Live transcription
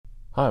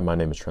Hi, my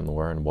name is Trent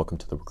Loire, and welcome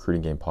to the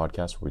Recruiting Game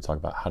Podcast, where we talk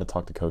about how to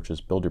talk to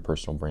coaches, build your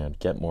personal brand,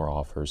 get more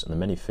offers, and the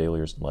many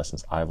failures and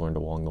lessons I've learned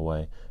along the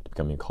way to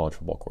becoming a college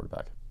football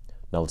quarterback.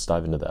 Now let's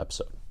dive into the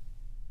episode.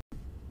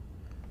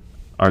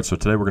 All right, so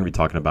today we're going to be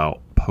talking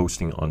about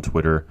posting on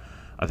Twitter.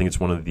 I think it's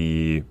one of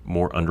the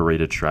more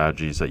underrated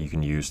strategies that you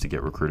can use to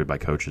get recruited by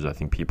coaches. I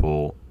think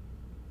people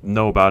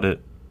know about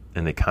it,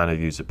 and they kind of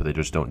use it, but they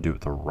just don't do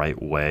it the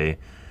right way.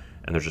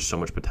 And there's just so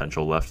much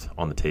potential left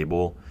on the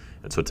table.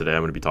 And so today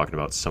I'm going to be talking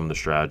about some of the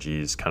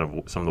strategies, kind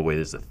of some of the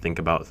ways to think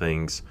about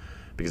things,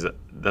 because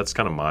that's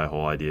kind of my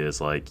whole idea is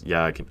like,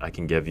 yeah, I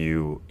can give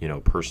you,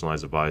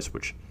 personalized advice,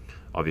 which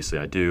obviously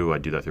I do. I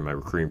do that through my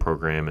recruiting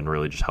program and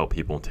really just help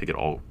people and take it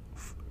all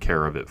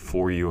care of it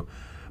for you.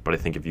 But I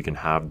think if you can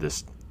have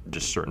this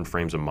just certain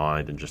frames of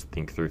mind and just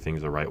think through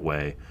things the right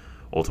way,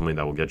 ultimately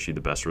that will get you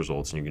the best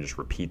results, and you can just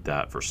repeat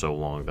that for so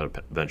long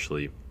that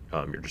eventually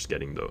you're just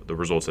getting the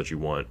results that you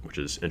want, which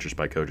is interest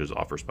by coaches,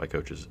 offers by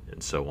coaches,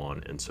 and so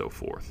on and so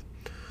forth.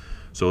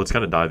 So let's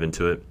kind of dive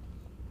into it.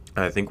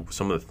 And I think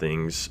some of the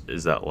things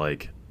is that,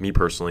 like, me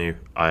personally,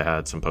 I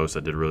had some posts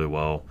that did really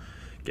well,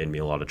 gained me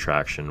a lot of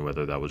traction,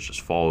 whether that was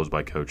just follows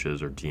by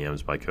coaches or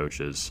DMs by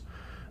coaches.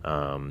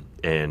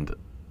 And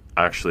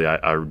actually,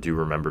 I do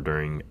remember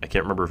I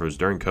can't remember if it was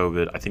during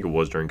COVID, I think it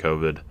was during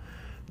COVID,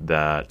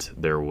 that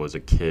there was a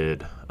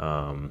kid,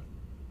 I'm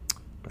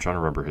trying to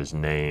remember his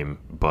name,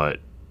 but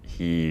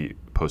he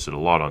posted a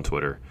lot on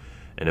Twitter,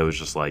 and it was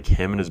just like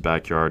him in his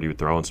backyard. He would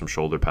throw in some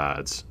shoulder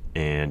pads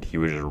and he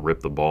would just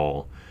rip the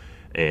ball.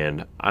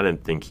 And I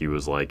didn't think he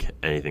was like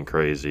anything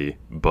crazy,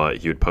 but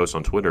he would post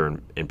on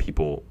Twitter and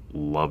people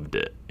loved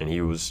it. And he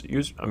was,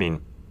 I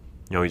mean,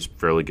 he's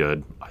fairly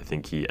good. I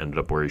think he ended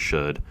up where he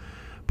should,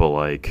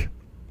 but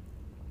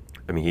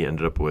he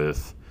ended up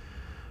with,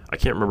 I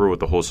can't remember what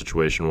the whole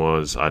situation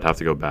was. I'd have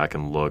to go back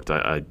and look.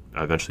 I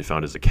eventually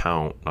found his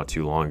account not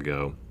too long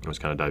ago. I was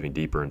kind of diving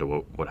deeper into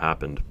what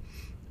happened.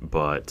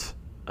 But,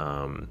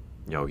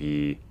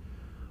 he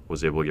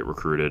was able to get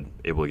recruited,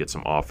 able to get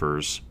some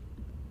offers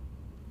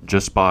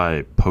just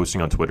by posting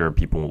on Twitter and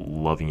people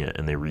loving it,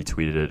 and they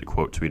retweeted it,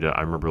 quote tweeted it.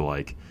 I remember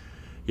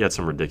he had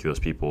some ridiculous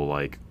people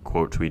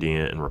quote tweeting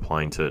it and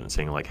replying to it and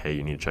saying hey,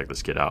 you need to check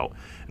this kid out.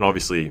 And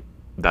obviously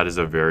that is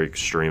a very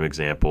extreme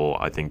example.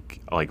 I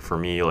think for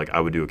me, I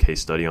would do a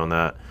case study on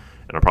that,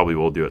 and I probably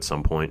will do at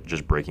some point,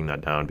 just breaking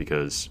that down,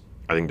 because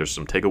I think there's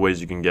some takeaways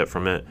you can get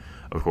from it.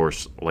 Of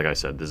course, like I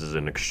said, this is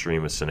an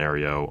extremist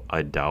scenario.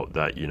 I doubt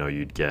that,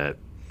 you'd get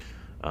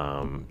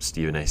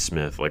Stephen A.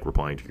 Smith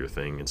replying to your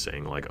thing and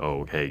saying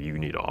oh, hey, you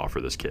need to offer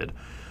this kid.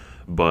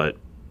 But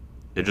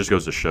it just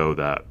goes to show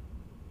that,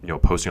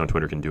 posting on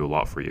Twitter can do a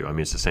lot for you. I mean,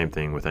 it's the same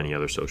thing with any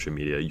other social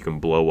media. You can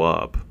blow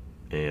up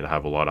and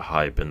have a lot of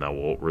hype, and that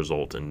will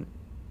result in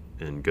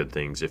good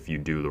things if you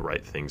do the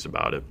right things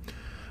about it.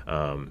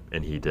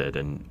 And he did,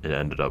 and it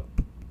ended up,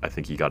 I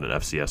think he got an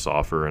FCS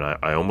offer, and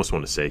I almost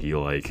want to say he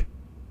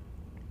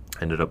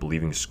ended up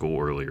leaving school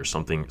early or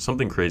something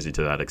crazy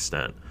to that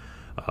extent.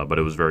 But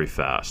it was very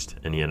fast,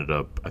 and he ended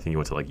up, I think he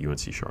went to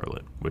UNC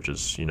Charlotte, which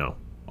is,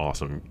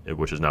 awesome,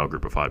 which is now a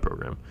Group of 5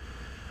 program.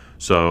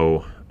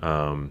 So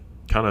kind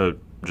of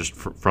just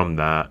from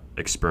that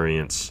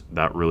experience,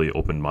 that really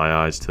opened my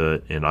eyes to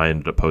it, and I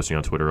ended up posting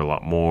on Twitter a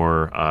lot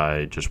more.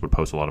 I just would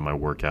post a lot of my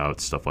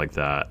workouts, stuff like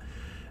that,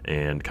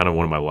 and kind of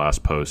one of my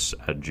last posts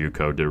at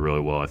JUCO did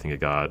really well. I think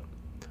it got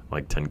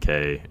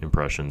 10K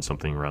impressions,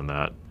 something around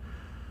that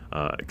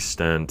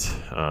extent.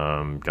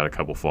 Got a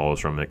couple follows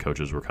from it.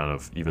 Coaches were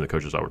even the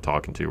coaches I were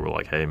talking to were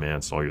like, hey man,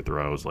 saw your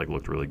throws,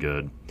 looked really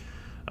good.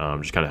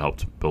 Just kind of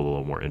helped build a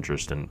little more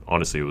interest, and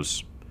honestly it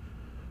was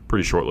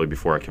pretty shortly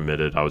before I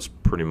committed. I was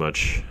pretty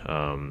much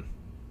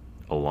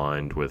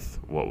aligned with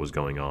what was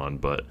going on,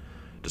 but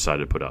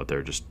decided to put out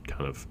there, just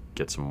kind of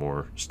get some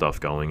more stuff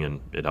going,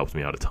 and it helped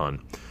me out a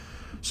ton.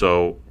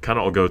 So kind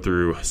of I'll go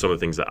through some of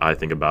the things that I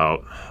think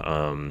about,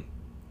 and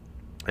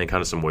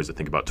kind of some ways to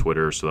think about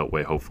Twitter, so that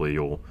way hopefully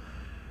you'll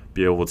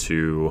be able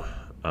to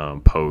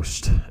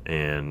post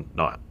and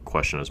not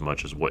question as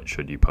much as what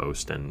should you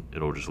post, and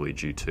it'll just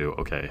lead you to,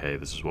 okay, hey,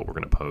 this is what we're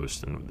going to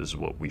post, and this is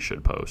what we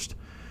should post,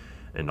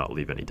 and not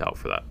leave any doubt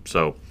for that.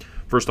 So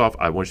first off,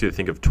 I want you to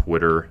think of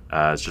Twitter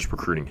as just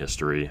recruiting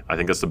history. I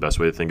think that's the best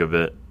way to think of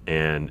it,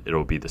 and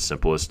it'll be the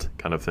simplest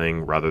kind of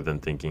thing rather than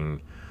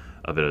thinking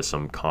of it as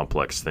some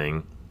complex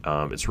thing.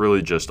 It's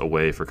really just a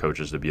way for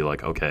coaches to be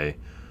okay,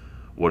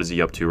 what is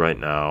he up to right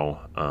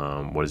now?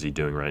 What is he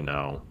doing right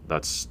now?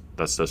 That's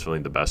definitely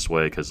the best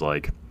way, because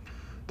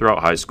throughout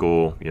high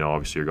school,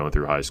 obviously you're going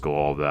through high school,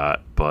 all of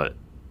that, but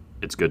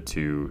it's good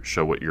to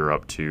show what you're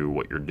up to,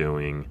 what you're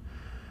doing,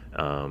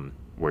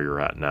 where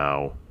you're at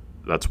now.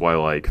 That's why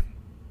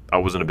I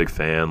wasn't a big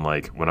fan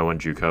when I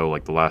went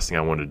JUCO. The last thing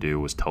I wanted to do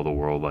was tell the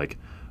world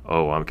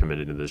oh, I'm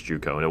committed to this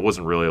JUCO, and it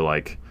wasn't really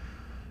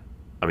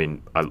I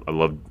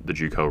love the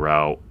JUCO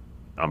route.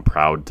 I'm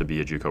proud to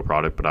be a JUCO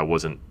product, but I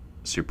wasn't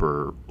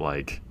super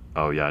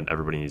oh yeah,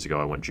 everybody needs to go,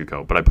 I went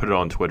JUCO. But I put it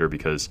on Twitter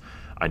because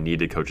I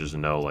needed coaches to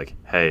know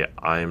hey,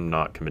 I'm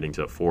not committing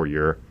to a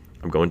 4-year.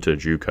 I'm going to a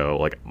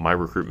JUCO. My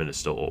recruitment is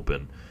still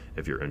open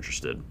if you're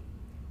interested.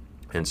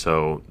 And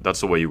so that's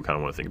the way you kind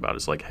of want to think about it.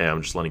 It's like, hey,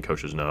 I'm just letting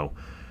coaches know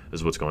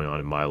this is what's going on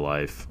in my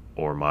life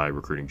or my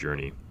recruiting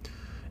journey.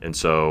 And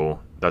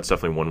so that's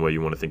definitely one way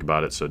you want to think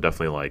about it. So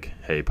definitely like,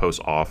 hey, post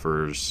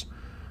offers,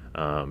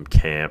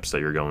 camps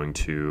that you're going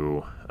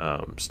to,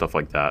 stuff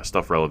like that,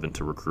 stuff relevant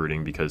to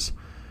recruiting, because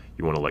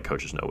you want to let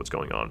coaches know what's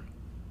going on.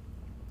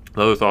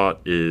 Another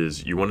thought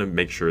is you want to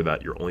make sure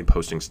that you're only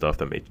posting stuff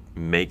that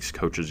makes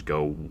coaches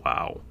go,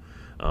 wow.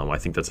 I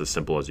think that's as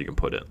simple as you can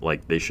put it.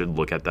 Like, they should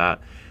look at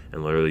that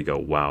and literally go,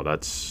 wow,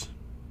 that's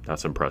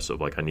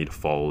impressive. Like, I need to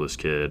follow this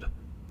kid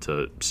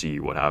to see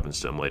what happens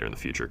to him later in the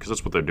future, because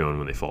that's what they're doing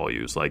when they follow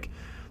you. It's like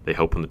they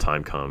hope when the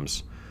time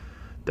comes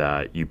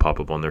that you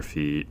pop up on their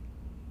feed.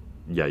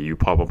 Yeah, you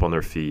pop up on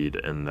their feed,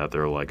 and that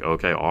they're like,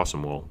 okay,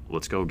 awesome. Well,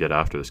 let's go get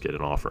after this kid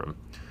and offer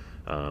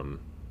him.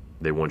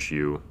 They want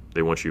you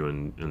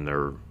in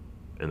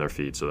their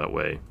feed, so that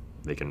way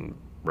they can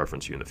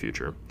reference you in the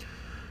future.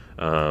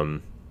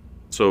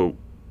 So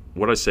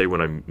what I say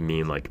when I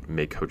mean like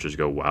make coaches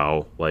go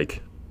wow,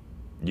 like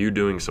you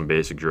doing some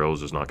basic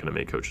drills is not going to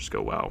make coaches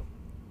go wow.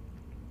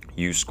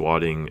 You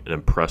squatting an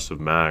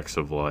impressive max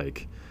of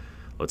like,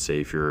 let's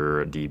say if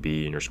you're a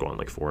DB and you're squatting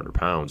like 400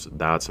 pounds,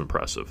 that's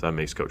impressive. That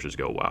makes coaches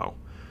go wow.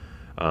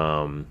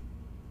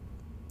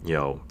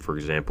 For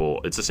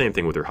example, it's the same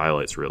thing with your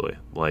highlights, really.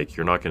 Like,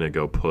 you're not going to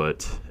go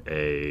put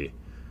a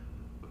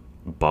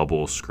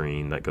bubble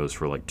screen that goes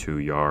for like 2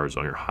 yards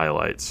on your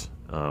highlights.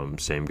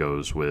 Same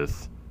goes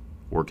with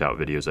workout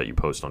videos that you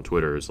post on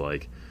Twitter. Is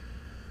like,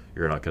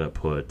 you're not going to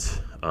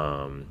put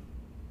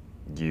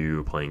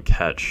you playing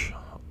catch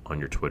on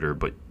your Twitter,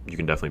 but you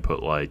can definitely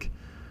put like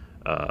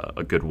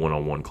a good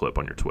one-on-one clip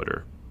on your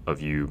Twitter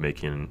of you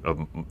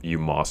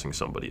mossing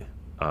somebody.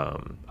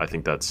 I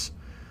think that's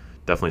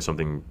definitely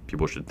something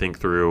people should think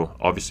through.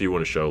 Obviously, you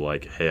want to show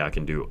like, hey, I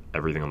can do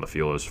everything on the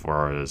field as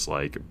far as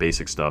like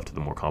basic stuff to the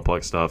more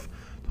complex stuff.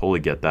 Totally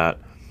get that.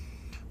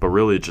 But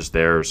really it's just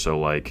there. So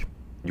like,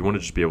 you want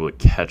to just be able to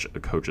catch a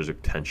coach's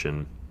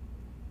attention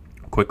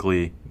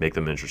quickly, make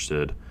them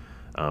interested.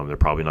 They're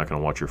probably not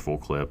going to watch your full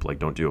clip. Like,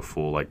 don't do a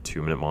full like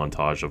 2-minute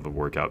montage of the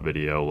workout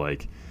video.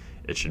 Like,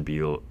 it should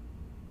be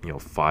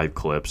 5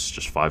 clips,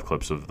 just 5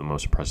 clips of the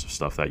most impressive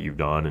stuff that you've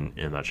done,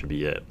 and that should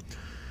be it.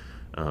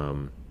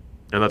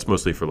 And that's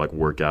mostly for like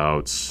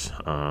workouts,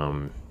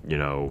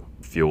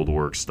 field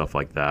work, stuff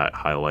like that,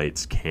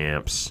 highlights,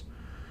 camps.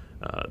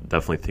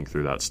 Definitely think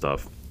through that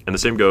stuff. And the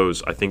same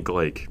goes, I think,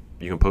 like,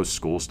 you can post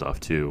school stuff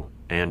too,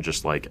 and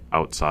just like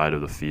outside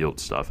of the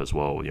field stuff as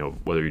well.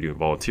 Whether you're doing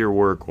volunteer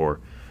work or,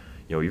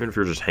 even if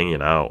you're just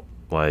hanging out,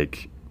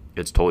 like,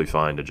 it's totally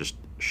fine to just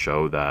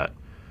show that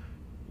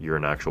you're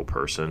an actual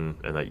person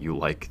and that you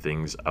like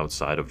things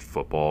outside of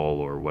football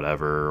or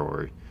whatever,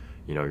 or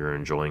you're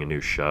enjoying a new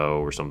show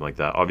or something like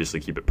that. Obviously,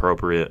 keep it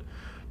appropriate.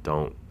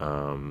 Don't,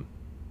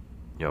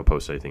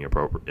 post anything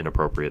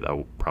inappropriate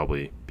that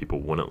probably people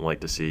wouldn't like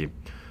to see.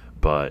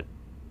 But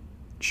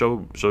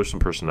show some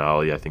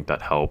personality. I think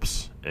that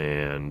helps,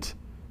 and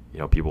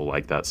people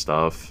like that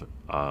stuff.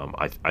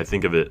 I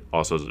think of it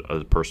also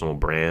as a personal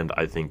brand.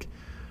 I think,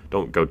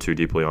 don't go too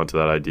deeply onto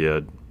that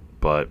idea,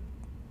 but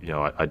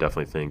I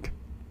definitely think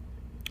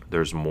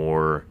there's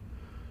more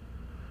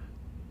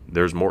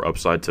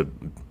upside to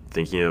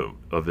thinking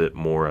of it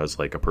more as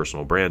like a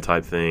personal brand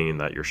type thing,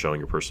 and that you're showing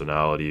your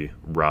personality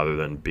rather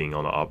than being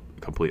on the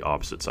complete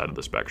opposite side of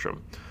the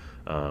spectrum.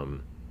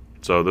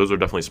 So those are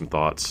definitely some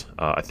thoughts.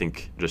 I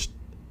think just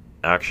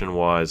action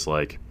wise,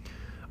 like,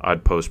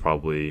 I'd post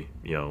probably,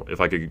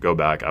 if I could go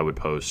back, I would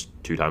post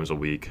 2 times a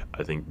week.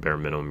 I think bare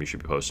minimum you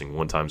should be posting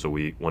 1 time a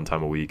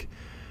week.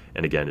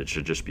 And again, it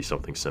should just be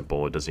something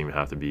simple. It doesn't even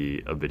have to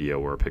be a video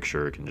or a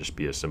picture. It can just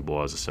be as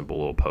simple as a simple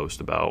little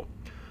post about,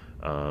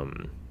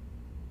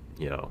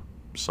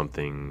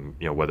 something,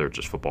 whether it's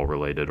just football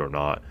related or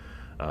not,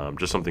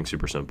 just something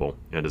super simple.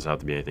 It doesn't have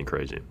to be anything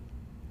crazy.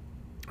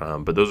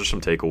 But those are some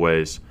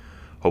takeaways.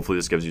 Hopefully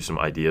this gives you some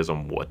ideas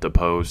on what to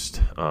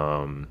post,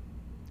 and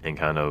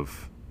kind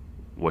of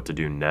what to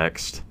do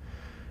next.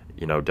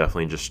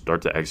 Definitely just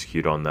start to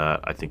execute on that.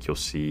 I think you'll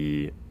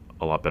see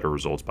a lot better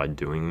results by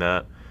doing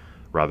that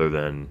rather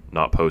than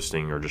not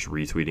posting or just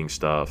retweeting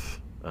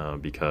stuff,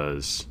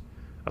 because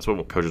that's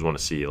what coaches want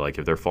to see. Like,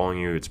 if they're following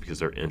you, it's because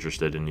they're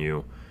interested in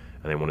you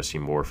and they want to see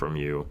more from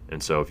you.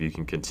 And so if you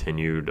can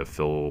continue to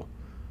fill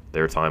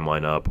their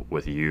timeline up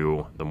with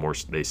you, the more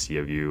they see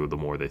of you, the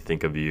more they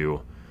think of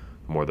you,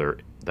 the more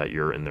that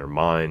you're in their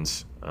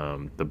minds,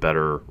 the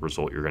better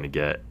result you're going to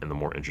get and the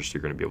more interest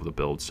you're going to be able to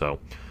build. So,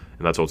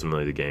 and that's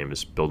ultimately the game,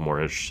 is build more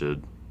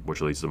interested,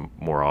 which leads to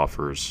more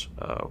offers,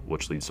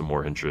 which leads to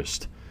more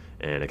interest,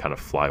 and it kind of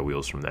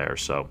flywheels from there.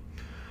 So,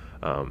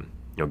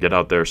 get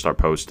out there, start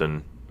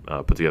posting,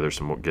 put together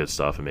some more good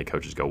stuff, and make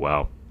coaches go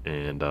wow.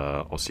 And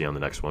I'll see you on the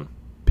next one.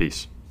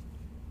 Peace.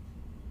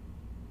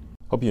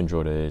 Hope you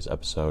enjoyed today's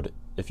episode.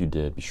 If you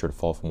did, be sure to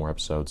follow for more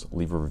episodes,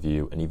 leave a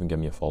review, and even give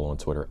me a follow on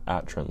Twitter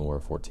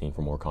 @TrentLaura14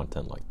 for more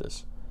content like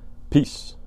this. Peace.